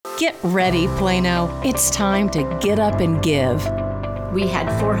Get ready, Plano. It's time to get up and give. We had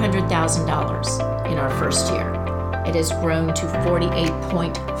 $400,000 in our first year. It has grown to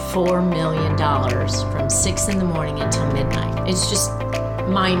 $48.4 million from 6 in the morning until midnight. It's just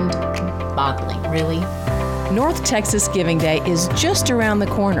mind-boggling, really. North Texas Giving Day is just around the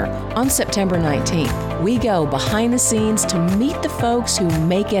corner on September 19th. We go behind the scenes to meet the folks who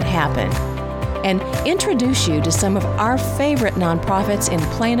make it happen and introduce you to some of our favorite nonprofits in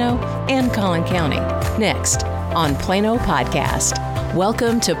Plano and Collin County. Next on Plano Podcast.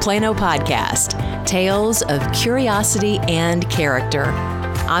 Welcome to Plano Podcast, Tales of Curiosity and Character.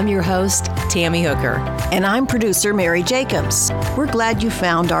 I'm your host, Tammy Hooker. And I'm producer Mary Jacobs. We're glad you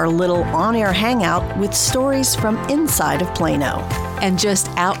found our little on-air hangout with stories from inside of Plano. And just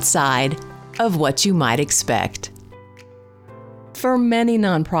outside of what you might expect. For many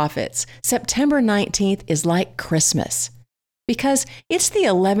nonprofits, September 19th is like Christmas because it's the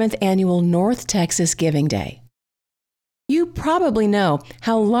 11th annual North Texas Giving Day. You probably know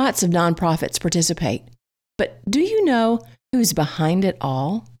how lots of nonprofits participate, but do you know who's behind it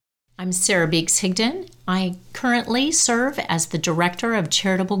all? I'm Sarah Beeks Higdon. I currently serve as the Director of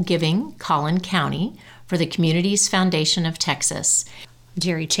Charitable Giving, Collin County, for the Communities Foundation of Texas.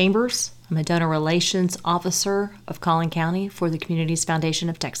 Jerry Chambers. I'm a Donor Relations Officer of Collin County for the Communities Foundation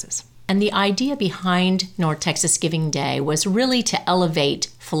of Texas. And the idea behind North Texas Giving Day was really to elevate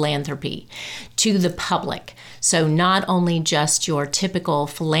philanthropy to the public. So not only just your typical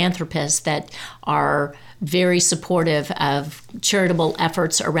philanthropists that are very supportive of charitable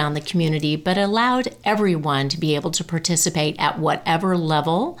efforts around the community, but allowed everyone to be able to participate at whatever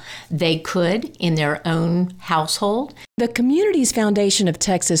level they could in their own household. The Communities Foundation of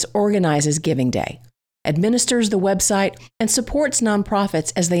Texas organizes Giving Day, administers the website, and supports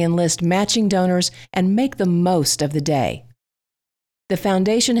nonprofits as they enlist matching donors and make the most of the day. The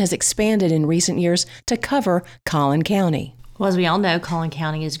foundation has expanded in recent years to cover Collin County. Well, as we all know, Collin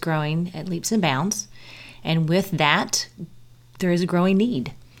County is growing at leaps and bounds. And with that, there is a growing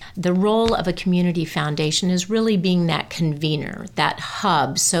need. The role of a community foundation is really being that convener, that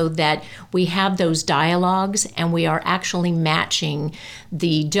hub, so that we have those dialogues and we are actually matching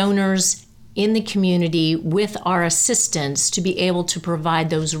the donors in the community with our assistants to be able to provide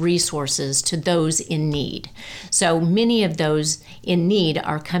those resources to those in need. So many of those in need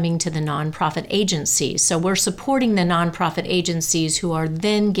are coming to the nonprofit agencies. So we're supporting the nonprofit agencies who are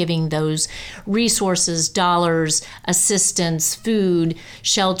then giving those resources, dollars, assistance, food,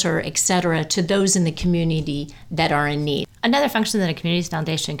 shelter, etc., to those in the community that are in need. Another function that a communities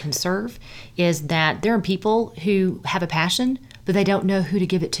foundation can serve is that there are people who have a passion, but they don't know who to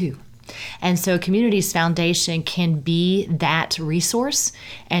give it to. And so Communities Foundation can be that resource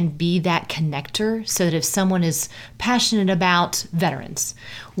and be that connector so that if someone is passionate about veterans,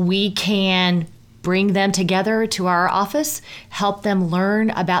 we can bring them together to our office, help them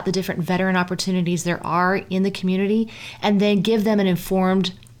learn about the different veteran opportunities there are in the community, and then give them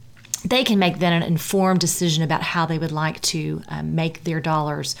they can make then an informed decision about how they would like to make their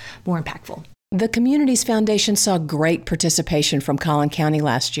dollars more impactful. The Communities Foundation saw great participation from Collin County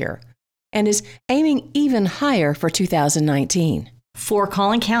last year and is aiming even higher for 2019. For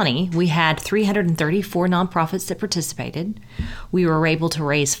Collin County, we had 334 nonprofits that participated. We were able to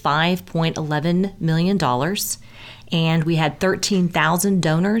raise $5.11 million, and we had 13,000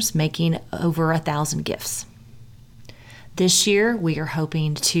 donors making over 1,000 gifts. This year, we are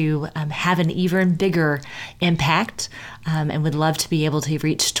hoping to have an even bigger impact and would love to be able to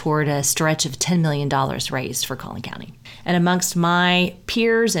reach toward a stretch of $10 million raised for Collin County. And amongst my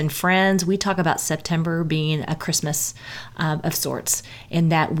peers and friends, we talk about September being a Christmas of sorts, in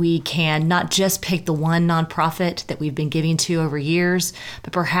that we can not just pick the one nonprofit that we've been giving to over years,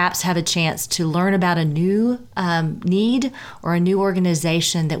 but perhaps have a chance to learn about a new need or a new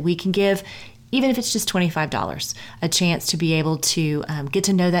organization that we can give, even if it's just $25, a chance to be able to get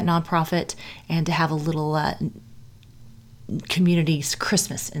to know that nonprofit and to have a little community's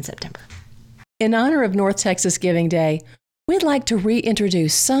Christmas in September. In honor of North Texas Giving Day, we'd like to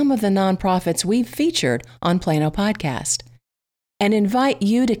reintroduce some of the nonprofits we've featured on Plano Podcast and invite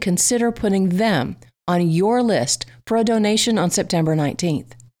you to consider putting them on your list for a donation on September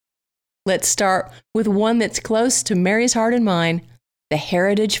 19th. Let's start with one that's close to Mary's heart and mine, the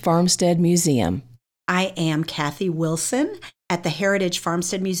Heritage Farmstead Museum. I am Kathy Wilson at the Heritage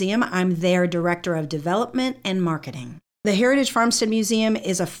Farmstead Museum. I'm their Director of Development and Marketing. The Heritage Farmstead Museum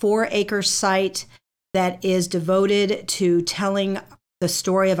is a 4-acre site that is devoted to telling the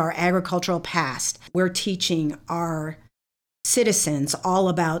story of our agricultural past. We're teaching our citizens all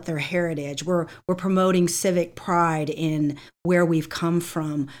about their heritage. We're promoting civic pride in where we've come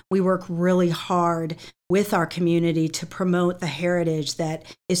from. We work really hard with our community to promote the heritage that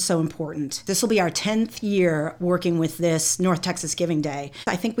is so important. This will be our 10th year working with this North Texas Giving Day.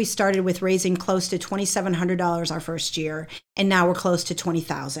 I think we started with raising close to $2,700 our first year, and now we're close to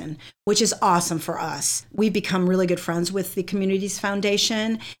 $20,000, which is awesome for us. We've become really good friends with the Communities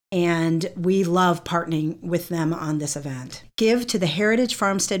Foundation, and we love partnering with them on this event. Give to the Heritage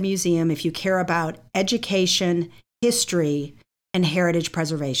Farmstead Museum if you care about education, history, and heritage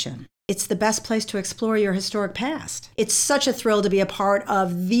preservation. It's the best place to explore your historic past. It's such a thrill to be a part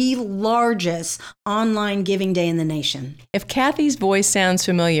of the largest online giving day in the nation. If Kathy's voice sounds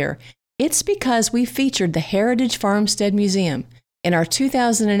familiar, it's because we featured the Heritage Farmstead Museum in our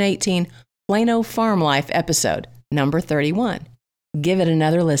 2018 Plano Farm Life episode, number 31. Give it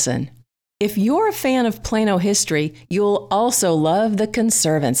another listen. If you're a fan of Plano history, you'll also love the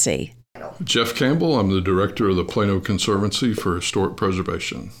Conservancy. Jeff Campbell, I'm the director of the Plano Conservancy for Historic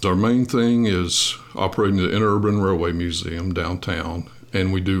Preservation. Our main thing is operating the Interurban Railway Museum downtown,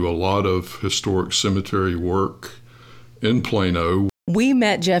 and we do a lot of historic cemetery work in Plano. We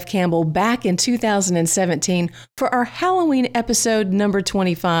met Jeff Campbell back in 2017 for our Halloween episode number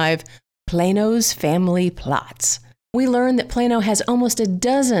 25, Plano's Family Plots. We learned that Plano has almost a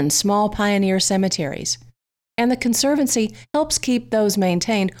dozen small pioneer cemeteries, and the Conservancy helps keep those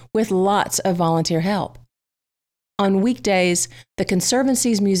maintained with lots of volunteer help. On weekdays, the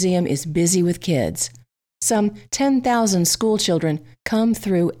Conservancy's museum is busy with kids. Some 10,000 school children come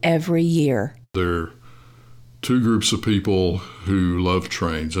through every year. There are two groups of people who love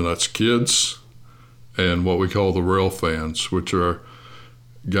trains, and that's kids and what we call the rail fans, which are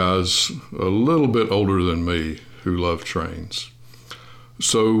guys a little bit older than me who love trains.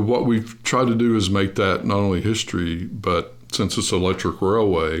 So what we've tried to do is make that not only history, but since it's electric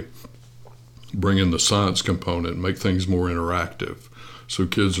railway, bring in the science component and make things more interactive. So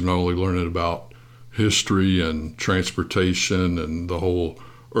kids are not only learning about history and transportation and the whole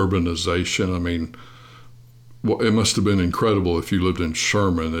urbanization. I mean, it must have been incredible if you lived in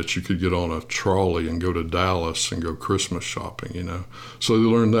Sherman that you could get on a trolley and go to Dallas and go Christmas shopping, you know. So they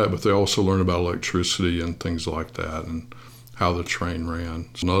learn that, but they also learn about electricity and things like that and how the train ran.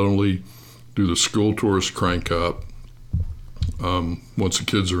 So not only do the school tours crank up once the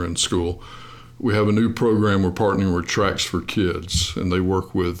kids are in school, we have a new program we're partnering with Tracks for Kids, and they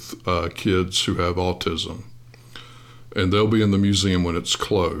work with kids who have autism. And they'll be in the museum when it's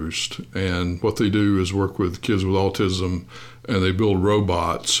closed. And what they do is work with kids with autism, and they build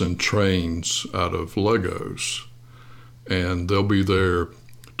robots and trains out of Legos. And they'll be there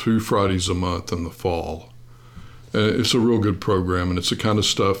 2 Fridays a month in the fall. And it's a real good program, and it's the kind of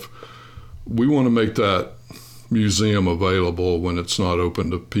stuff we want to make that museum available when it's not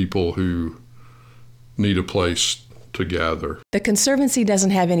open to people who need a place to gather. The Conservancy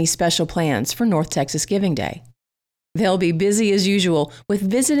doesn't have any special plans for North Texas Giving Day. They'll be busy as usual with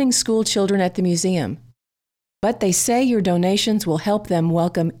visiting school children at the museum. But they say your donations will help them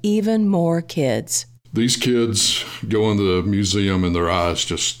welcome even more kids. These kids go in the museum and their eyes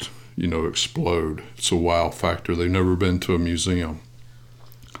just, explode. It's a wow factor. They've never been to a museum.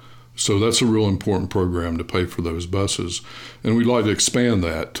 So that's a real important program to pay for those buses. And we'd like to expand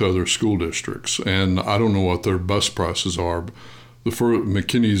that to other school districts. And I don't know what their bus prices are.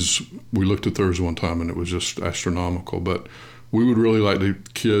 McKinney's, we looked at theirs one time and it was just astronomical. But we would really like the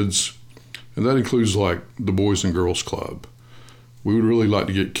kids, and that includes like the Boys and Girls Club. We would really like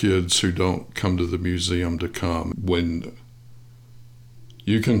to get kids who don't come to the museum to come. When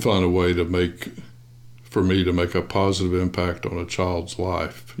you can find a way to make a positive impact on a child's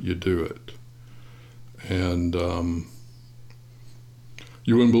life, you do it. And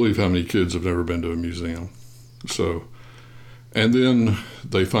you wouldn't believe how many kids have never been to a museum. And then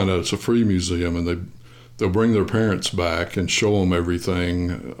they find out it's a free museum, and they'll bring their parents back and show them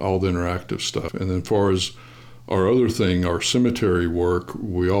everything, all the interactive stuff. And then as far as our other thing, our cemetery work,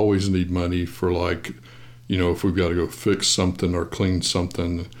 we always need money for if we've got to go fix something or clean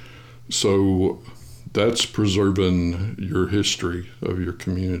something. So that's preserving your history of your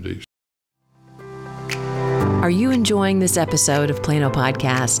community. Are you enjoying this episode of Plano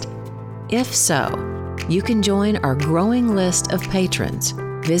Podcast? If so, you can join our growing list of patrons.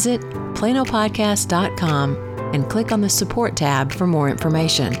 Visit planopodcast.com and click on the support tab for more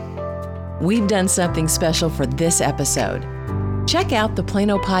information. We've done something special for this episode. Check out the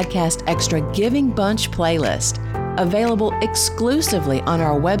Plano Podcast Extra Giving Bunch playlist, available exclusively on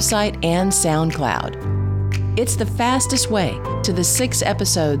our website and SoundCloud. It's the fastest way to the 6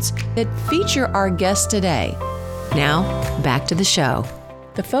 episodes that feature our guest today. Now, back to the show.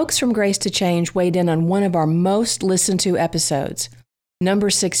 the folks from Grace to Change weighed in on one of our most listened to episodes, number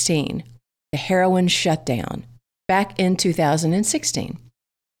 16, The Heroin Shutdown, back in 2016.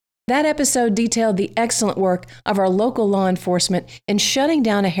 That episode detailed the excellent work of our local law enforcement in shutting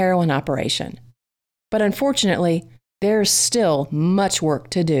down a heroin operation. But unfortunately, there's still much work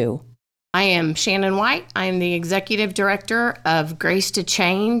to do. I am Shannon White. I'm the Executive Director of Grace to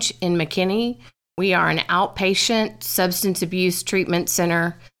Change in McKinney. We are an outpatient substance abuse treatment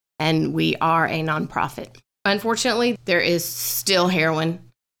center, and we are a nonprofit. Unfortunately, there is still heroin,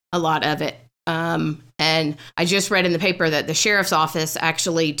 a lot of it. And I just read in the paper that the sheriff's office,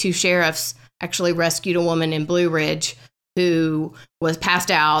 two sheriffs actually rescued a woman in Blue Ridge who was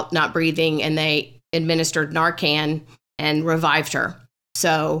passed out, not breathing, and they administered Narcan and revived her.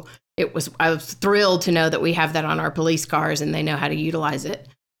 So I was thrilled to know that we have that on our police cars and they know how to utilize it.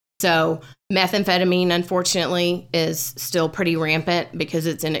 So methamphetamine, unfortunately, is still pretty rampant because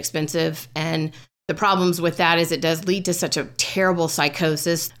it's inexpensive. And the problems with that is it does lead to such a terrible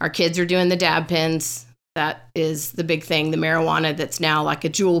psychosis. Our kids are doing the dab pens. That is the big thing, the marijuana that's now like a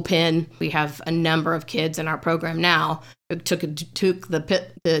jewel pen. We have a number of kids in our program now who took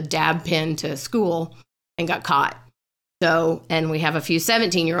the dab pen to school and got caught. So, and we have a few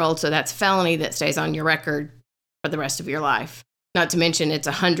 17-year-olds, so that's a felony that stays on your record for the rest of your life. Not to mention it's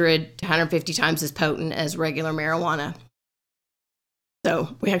 100 to 150 times as potent as regular marijuana.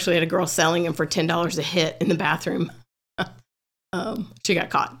 So we actually had a girl selling them for $10 a hit in the bathroom. She got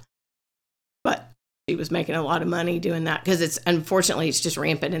caught. But she was making a lot of money doing that because unfortunately it's just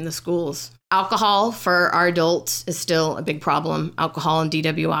rampant in the schools. Alcohol for our adults is still a big problem. Alcohol and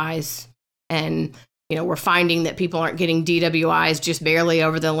DWIs. And we're finding that people aren't getting DWIs just barely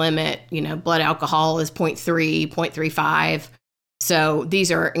over the limit. Blood alcohol is 0.3, 0.35. So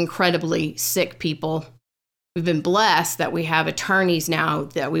these are incredibly sick people. We've been blessed that we have attorneys now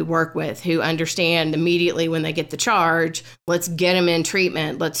that we work with who understand immediately when they get the charge, let's get them in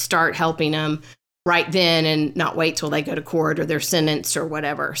treatment. Let's start helping them right then and not wait till they go to court or they're sentenced or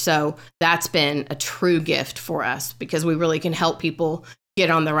whatever. So that's been a true gift for us because we really can help people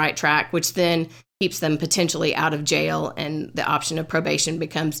get on the right track, which then keeps them potentially out of jail, and the option of probation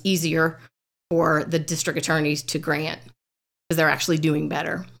becomes easier for the district attorneys to grant because they're actually doing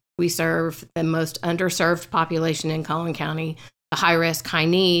better. We serve the most underserved population in Collin County, the high risk, high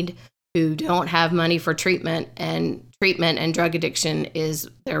need, who don't have money for treatment and drug addiction is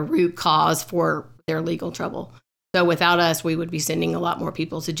their root cause for their legal trouble. So without us, we would be sending a lot more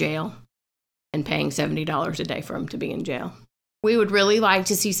people to jail and paying $70 a day for them to be in jail. We would really like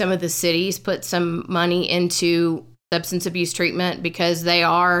to see some of the cities put some money into substance abuse treatment because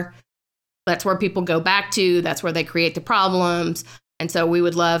that's where people go back to. That's where they create the problems. And so we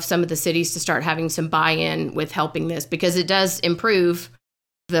would love some of the cities to start having some buy-in with helping this because it does improve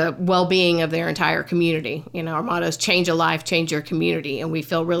the well-being of their entire community. Our motto is change a life, change your community. And we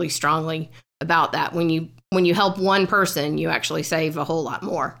feel really strongly about that. When you help one person, you actually save a whole lot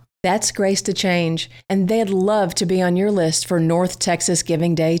more. That's Grace to Change, and they'd love to be on your list for North Texas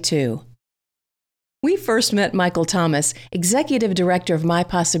Giving Day, too. We first met Michael Thomas, Executive Director of My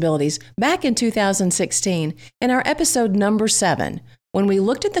Possibilities, back in 2016 in our episode number 7, when we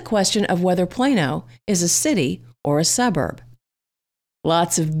looked at the question of whether Plano is a city or a suburb.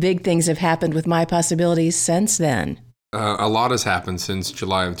 Lots of big things have happened with My Possibilities since then. A lot has happened since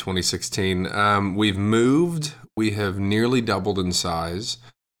July of 2016. We've moved. We have nearly doubled in size.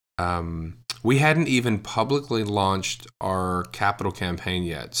 We hadn't even publicly launched our capital campaign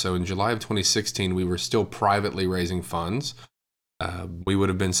yet. So in July of 2016, we were still privately raising funds. We would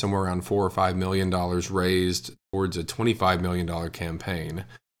have been somewhere around $4 or $5 million raised towards a $25 million campaign.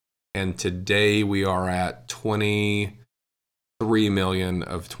 And today we are at 23 million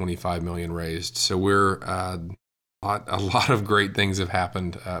of 25 million raised. So we're a lot of great things have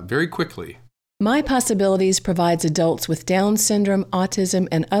happened very quickly. My Possibilities provides adults with Down syndrome, autism,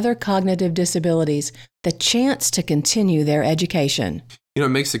 and other cognitive disabilities the chance to continue their education. It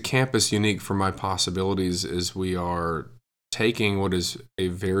makes the campus unique for My Possibilities is we are taking what is a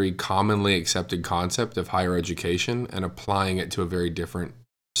very commonly accepted concept of higher education and applying it to a very different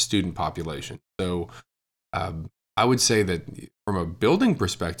student population. So I would say that from a building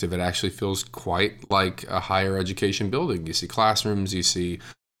perspective, it actually feels quite like a higher education building. You see classrooms, you see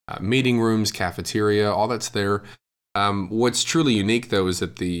meeting rooms, cafeteria, all that's there. What's truly unique, though, is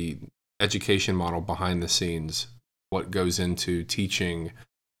that the education model behind the scenes, what goes into teaching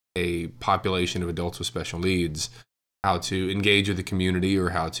a population of adults with special needs, how to engage with the community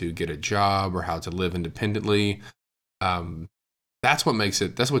or how to get a job or how to live independently. That's what makes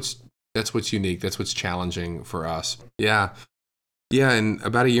it, that's what's unique. That's what's challenging for us. Yeah. Yeah, and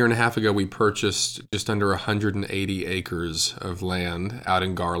about a year and a half ago, we purchased just under 180 acres of land out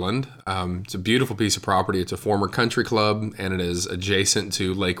in Garland. It's a beautiful piece of property. It's a former country club, and it is adjacent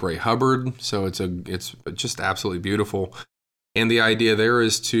to Lake Ray Hubbard, so it's just absolutely beautiful. And the idea there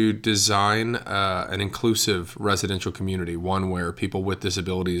is to design an inclusive residential community, one where people with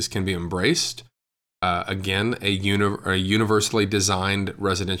disabilities can be embraced. Again, a universally designed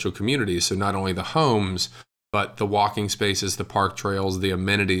residential community, so not only the homes, but the walking spaces, the park trails, the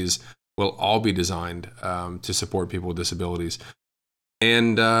amenities will all be designed to support people with disabilities.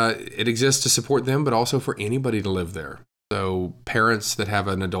 And it exists to support them, but also for anybody to live there. So parents that have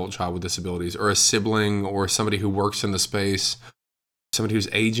an adult child with disabilities, or a sibling, or somebody who works in the space, somebody who's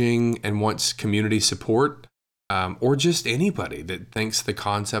aging and wants community support, or just anybody that thinks the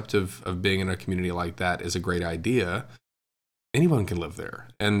concept of being in a community like that is a great idea. Anyone can live there.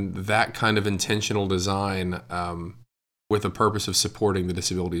 And that kind of intentional design with the purpose of supporting the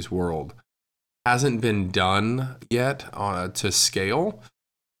disabilities world hasn't been done yet to scale.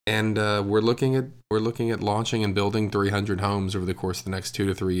 And we're looking at launching and building 300 homes over the course of the next 2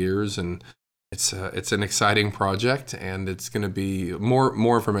 to 3 years. And it's an exciting project, and it's going to be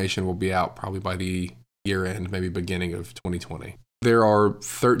more information will be out probably by the year end, maybe beginning of 2020. There are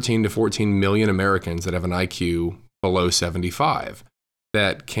 13 to 14 million Americans that have an IQ below 75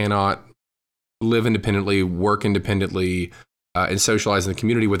 that cannot live independently, work independently, and socialize in the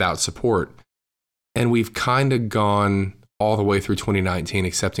community without support. And we've kind of gone all the way through 2019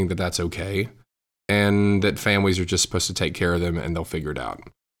 accepting that that's okay, and that families are just supposed to take care of them and they'll figure it out.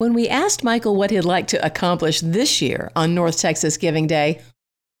 When we asked Michael what he'd like to accomplish this year on North Texas Giving Day,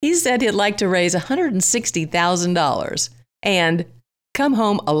 he said he'd like to raise $160,000 and come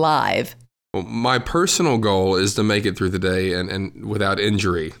home alive. Well, my personal goal is to make it through the day and without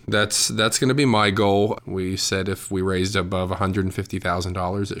injury. That's going to be my goal. We said if we raised above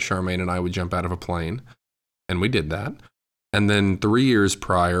 $150,000 that Charmaine and I would jump out of a plane, and we did that. And then 3 years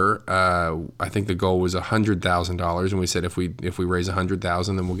prior, I think the goal was $100,000, and we said if we raise $100,000,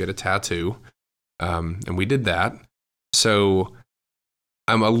 then we'll get a tattoo, and we did that. So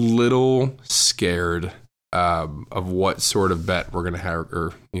I'm a little scared of what sort of bet we're going to have,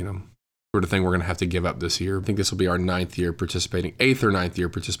 or sort of thing we're going to have to give up this year. I think this will be our 8th or 9th year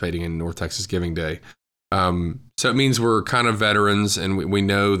participating in North Texas Giving Day. So it means we're kind of veterans, and we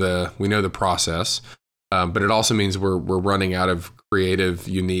know the process. But it also means we're running out of creative,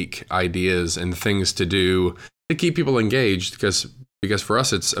 unique ideas and things to do to keep people engaged, because for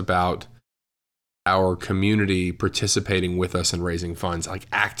us it's about our community participating with us and raising funds, like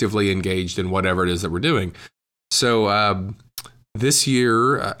actively engaged in whatever it is that we're doing. So this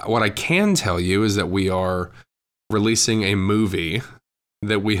year, what I can tell you is that we are releasing a movie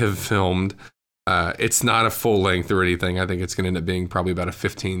that we have filmed. It's not a full length or anything. I think it's going to end up being probably about a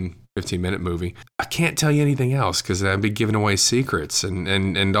 15-minute movie. I can't tell you anything else because I'd be giving away secrets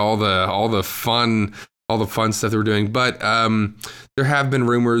and all the fun stuff that we're doing. But there have been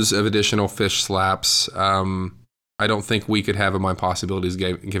rumors of additional fish slaps. I don't think we could have a My Possibilities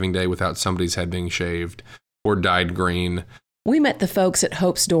Giving Day without somebody's head being shaved or dyed green. We met the folks at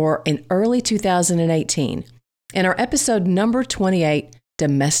Hope's Door in early 2018 in our episode number 28,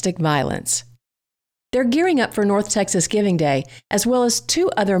 Domestic Violence. They're gearing up for North Texas Giving Day, as well as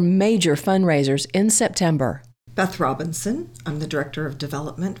 2 other major fundraisers in September. Beth Robinson. I'm the Director of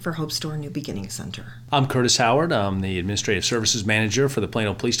Development for Hope's Door New Beginning Center. I'm Curtis Howard. I'm the Administrative Services Manager for the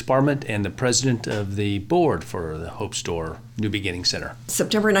Plano Police Department and the President of the Board for the Hope's Door New Beginning Center.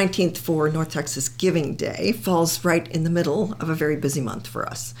 September 19th for North Texas Giving Day falls right in the middle of a very busy month for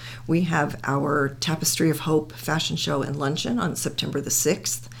us. We have our Tapestry of Hope fashion show and luncheon on September the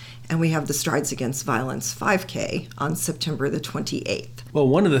 6th. And we have the Strides Against Violence 5K on September the 28th. Well,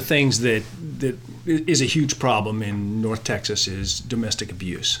 one of the things that is a huge problem in North Texas is domestic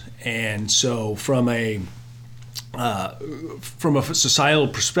abuse. And so from a societal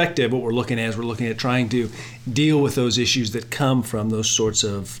perspective, what we're looking at trying to deal with those issues that come from those sorts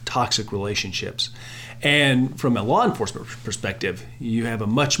of toxic relationships. And from a law enforcement perspective, you have a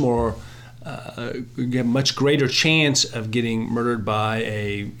much greater chance of getting murdered by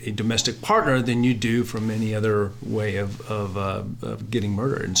a domestic partner than you do from any other way of getting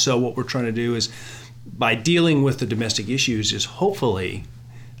murdered. And so what we're trying to do is, by dealing with the domestic issues, is hopefully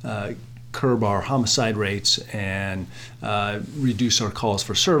curb our homicide rates and reduce our calls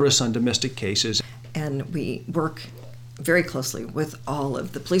for service on domestic cases. And we work very closely with all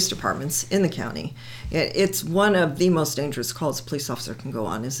of the police departments in the county. It's one of the most dangerous calls a police officer can go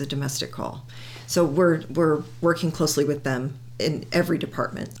on is a domestic call. So we're working closely with them in every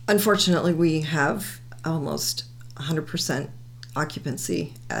department. Unfortunately, we have almost 100%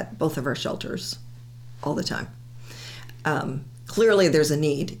 occupancy at both of our shelters all the time. Clearly, there's a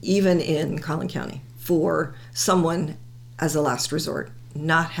need, even in Collin County, for someone as a last resort,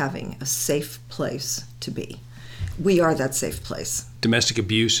 not having a safe place to be. We are that safe place. Domestic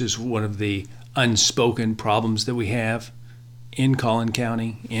abuse is one of the unspoken problems that we have in Collin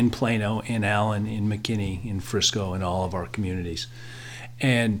County, in Plano, in Allen, in McKinney, in Frisco, in all of our communities.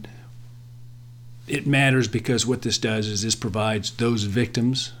 And it matters because what this does is this provides those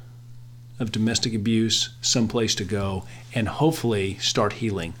victims of domestic abuse some place to go and hopefully start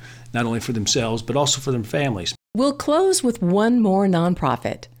healing, not only for themselves, but also for their families. We'll close with one more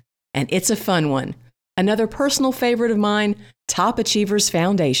nonprofit, and it's a fun one. Another personal favorite of mine, Top Achievers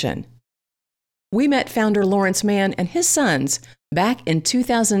Foundation. We met founder Lawrence Mann and his sons back in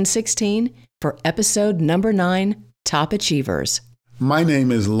 2016 for episode number 9, Top Achievers. My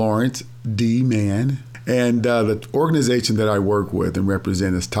name is Lawrence D. Mann, and the organization that I work with and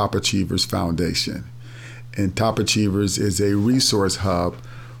represent is Top Achievers Foundation. And Top Achievers is a resource hub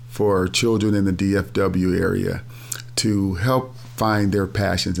for children in the DFW area to help find their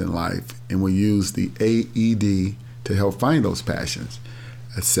passions in life. And we use the AED to help find those passions: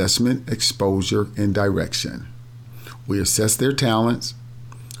 assessment, exposure, and direction. We assess their talents.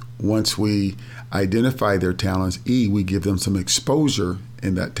 Once we identify their talents, we give them some exposure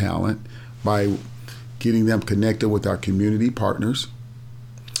in that talent by getting them connected with our community partners.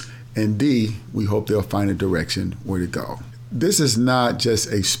 And D, we hope they'll find a direction where to go. This is not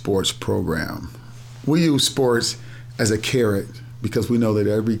just a sports program. We use sports as a carrot because we know that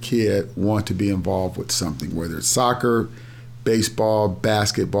every kid wants to be involved with something, whether it's soccer, baseball,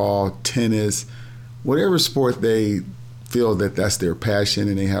 basketball, tennis, whatever sport they feel that that's their passion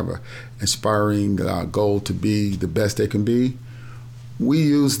and they have an inspiring goal to be the best they can be. We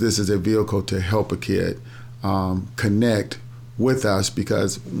use this as a vehicle to help a kid connect with us,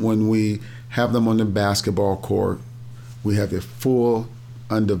 because when we have them on the basketball court, we have their full,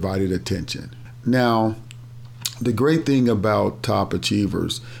 undivided attention. Now, the great thing about Top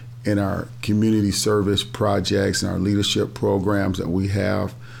Achievers in our community service projects and our leadership programs that we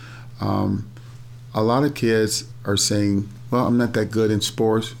have, a lot of kids are saying, well, I'm not that good in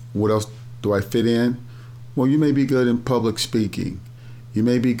sports. What else do I fit in? Well, you may be good in public speaking. You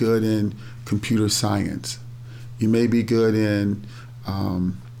may be good in computer science. You may be good in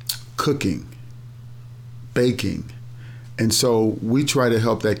cooking, baking. And so we try to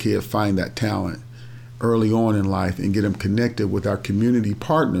help that kid find that talent early on in life and get them connected with our community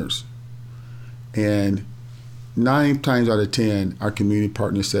partners. And 9 times out of 10, our community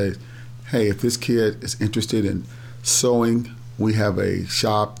partners say, hey, if this kid is interested in sewing, we have a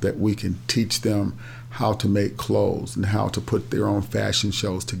shop that we can teach them how to make clothes and how to put their own fashion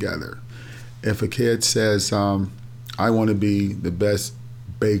shows together. If a kid says, I want to be the best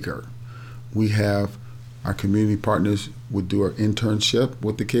baker, we have our community partners would do an internship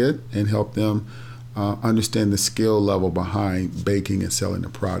with the kid and help them understand the skill level behind baking and selling the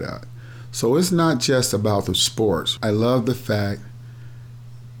product. So it's not just about the sports. I love the fact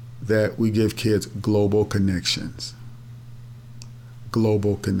that we give kids global connections.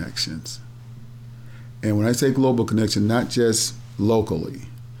 Global connections. And when I say global connection, not just locally.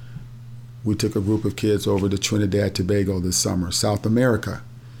 We took a group of kids over to Trinidad, Tobago this summer, South America.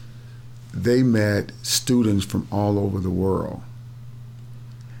 They met students from all over the world.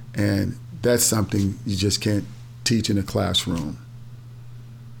 And that's something you just can't teach in a classroom.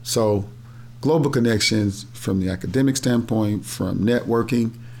 So global connections from the academic standpoint, from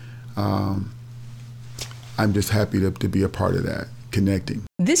networking, I'm just happy to be a part of that, connecting.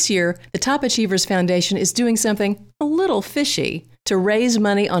 This year, the Top Achievers Foundation is doing something a little fishy to raise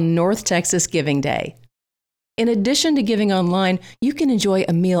money on North Texas Giving Day. In addition to giving online, you can enjoy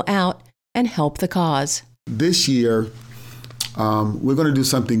a meal out and help the cause. This year, we're going to do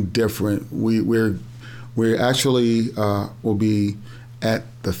something different. We're actually will be at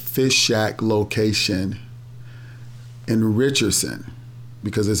the Fish Shack location in Richardson,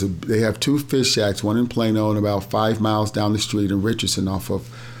 because they have 2 fish shacks, one in Plano and about 5 miles down the street in Richardson off of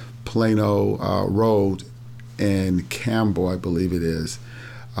Plano Road and Campbell, I believe it is.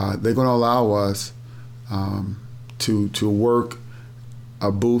 They're going to allow us to work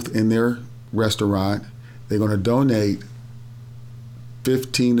a booth in their restaurant. They're going to donate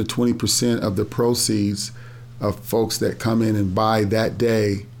 15 to 20% of the proceeds of folks that come in and buy that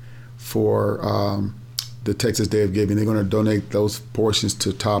day for the Texas Day of Giving. They're going to donate those portions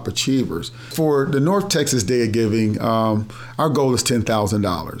to Top Achievers. For the North Texas Day of Giving, our goal is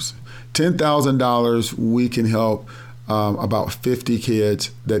 $10,000. $10,000, we can help about 50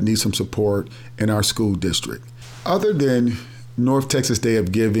 kids that need some support in our school district. Other than North Texas Day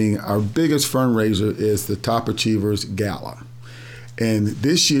of Giving, our biggest fundraiser is the Top Achievers Gala. And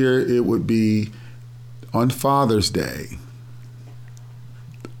this year it would be on Father's Day,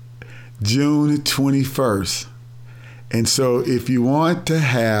 June 21st. And so if you want to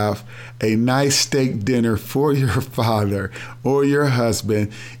have a nice steak dinner for your father or your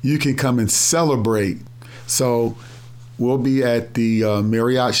husband, you can come and celebrate. So we'll be at the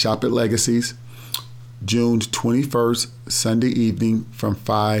Marriott Shop at Legacy's, June 21st, Sunday evening from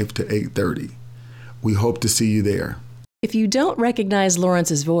 5 to 8:30. We hope to see you there. If you don't recognize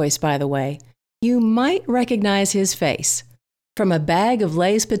Lawrence's voice, by the way, you might recognize his face from a bag of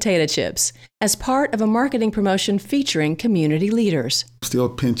Lay's potato chips as part of a marketing promotion featuring community leaders. Still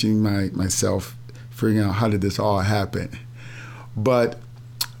pinching myself, figuring out how did this all happen. But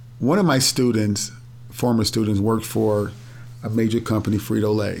one of my students, former students, worked for a major company,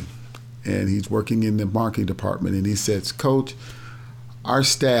 Frito-Lay, and he's working in the marketing department, and he says, Coach, our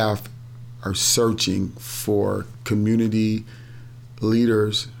staff are searching for community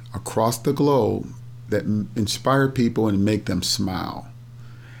leaders across the globe that inspire people and make them smile.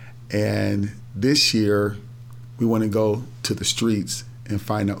 And this year, we want to go to the streets and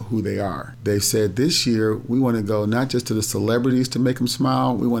find out who they are. They said this year, we want to go not just to the celebrities to make them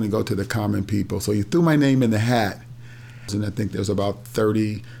smile, we want to go to the common people. So you threw my name in the hat. And I think there's about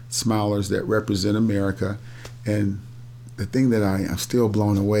 30 smilers that represent America. And the thing that I'm still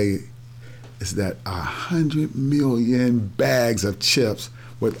blown away is that 100 million bags of chips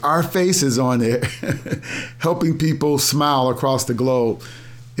with our faces on it, helping people smile across the globe,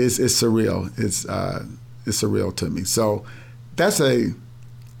 is surreal. It's surreal to me. So that's it's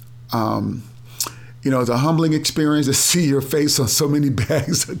a humbling experience to see your face on so many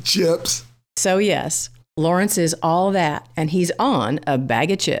bags of chips. So yes, Lawrence is all that, and he's on a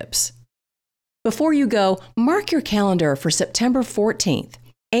bag of chips. Before you go, mark your calendar for September 14th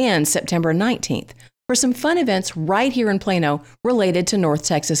and September 19th for some fun events right here in Plano related to North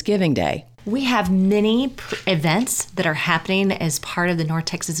Texas Giving Day. We have many events that are happening as part of the North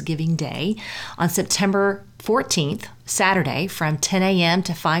Texas Giving Day. On September 14th, Saturday, from 10 a.m.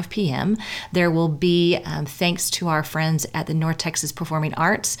 to 5 p.m., there will be, thanks to our friends at the North Texas Performing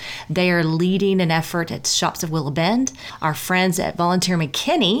Arts, they are leading an effort at Shops of Willow Bend. Our friends at Volunteer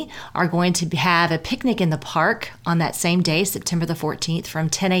McKinney are going to have a picnic in the park on that same day, September the 14th, from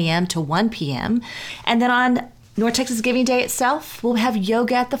 10 a.m. to 1 p.m. And then on North Texas Giving Day itself, we'll have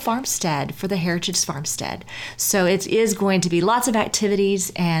yoga at the farmstead for the Heritage Farmstead. So it is going to be lots of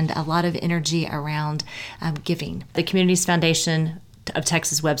activities and a lot of energy around giving. The Communities Foundation of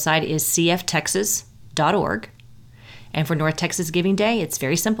Texas website is cftexas.org. And for North Texas Giving Day, it's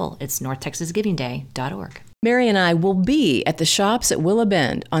very simple. It's northtexasgivingday.org. Mary and I will be at the Shops at Willow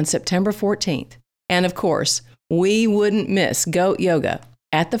Bend on September 14th. And of course, we wouldn't miss Goat Yoga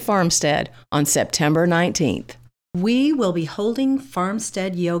at the Farmstead on September 19th. We will be holding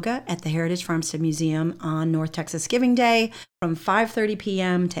Farmstead Yoga at the Heritage Farmstead Museum on North Texas Giving Day from 5:30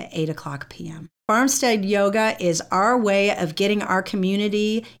 p.m. to 8 o'clock p.m. Farmstead Yoga is our way of getting our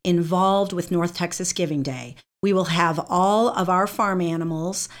community involved with North Texas Giving Day. We will have all of our farm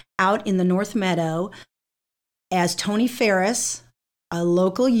animals out in the North Meadow as Tony Ferris, a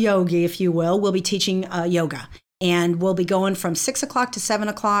local yogi, if you will be teaching yoga. And we'll be going from 6 o'clock to 7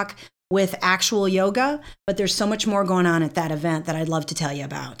 o'clock with actual yoga, but there's so much more going on at that event that I'd love to tell you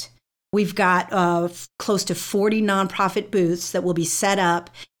about. We've got close to 40 nonprofit booths that will be set up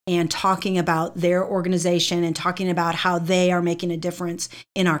and talking about their organization and talking about how they are making a difference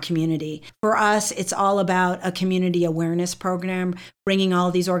in our community. For us, it's all about a community awareness program, bringing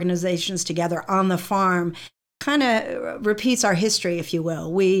all these organizations together on the farm. Kind of repeats our history, if you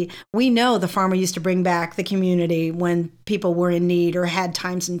will. We know the farmer used to bring back the community when people were in need or had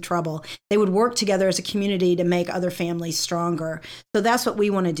times in trouble. They would work together as a community to make other families stronger. So that's what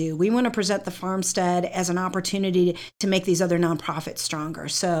we want to do. We want to present the farmstead as an opportunity to make these other nonprofits stronger.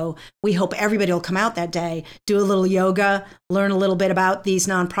 So we hope everybody will come out that day, do a little yoga, learn a little bit about these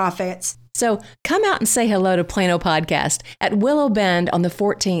nonprofits. So come out and say hello to Plano Podcast at Willow Bend on the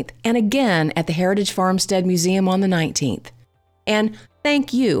 14th and again at the Heritage Farmstead Museum on the 19th. And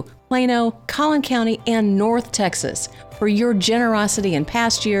thank you, Plano, Collin County, and North Texas for your generosity in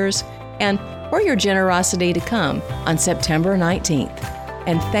past years and for your generosity to come on September 19th.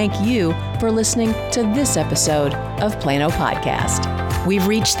 And thank you for listening to this episode of Plano Podcast. We've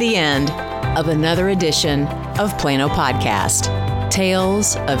reached the end of another edition of Plano Podcast.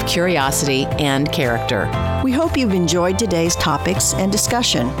 Tales of curiosity and character. We hope you've enjoyed today's topics and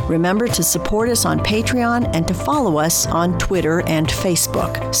discussion. Remember to support us on Patreon and to follow us on Twitter and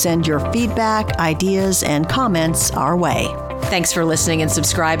Facebook. Send your feedback, ideas, and comments our way. Thanks for listening and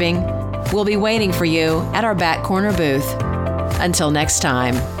subscribing. We'll be waiting for you at our back corner booth. Until next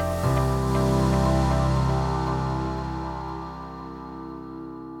time.